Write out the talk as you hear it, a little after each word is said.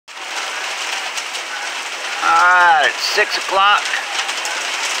about at 6 o'clock.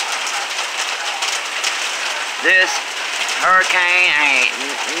 This hurricane ain't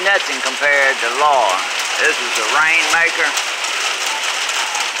nothing compared to Laura. This was a rainmaker.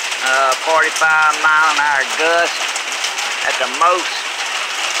 45-mile-an-hour gust at the most.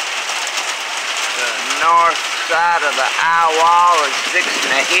 The north side of the eye wall is fixing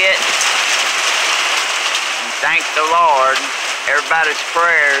to hit. And thank the Lord, everybody's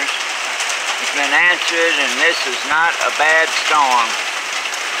prayers has been answered, and this is not a bad storm.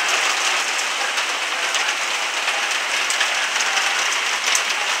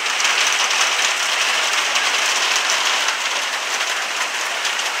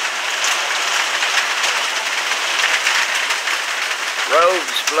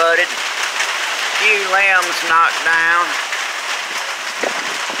 Roads flooded, few limbs knocked down.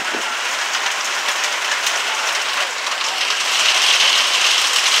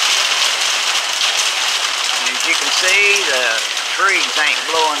 And as you can see, the trees ain't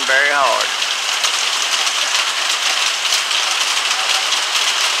blowing very hard.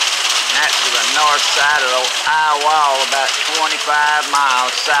 And that's to the north side of the eye wall, about 25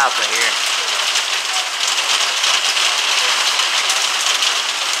 miles south of here.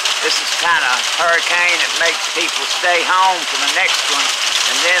 This is the kind of hurricane that makes people stay home for the next one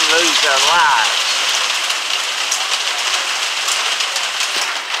and then lose their lives.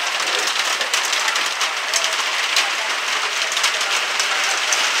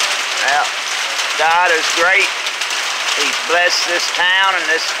 Well, God is great. He's blessed this town and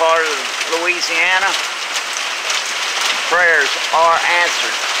this part of Louisiana. Prayers are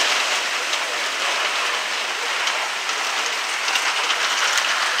answered.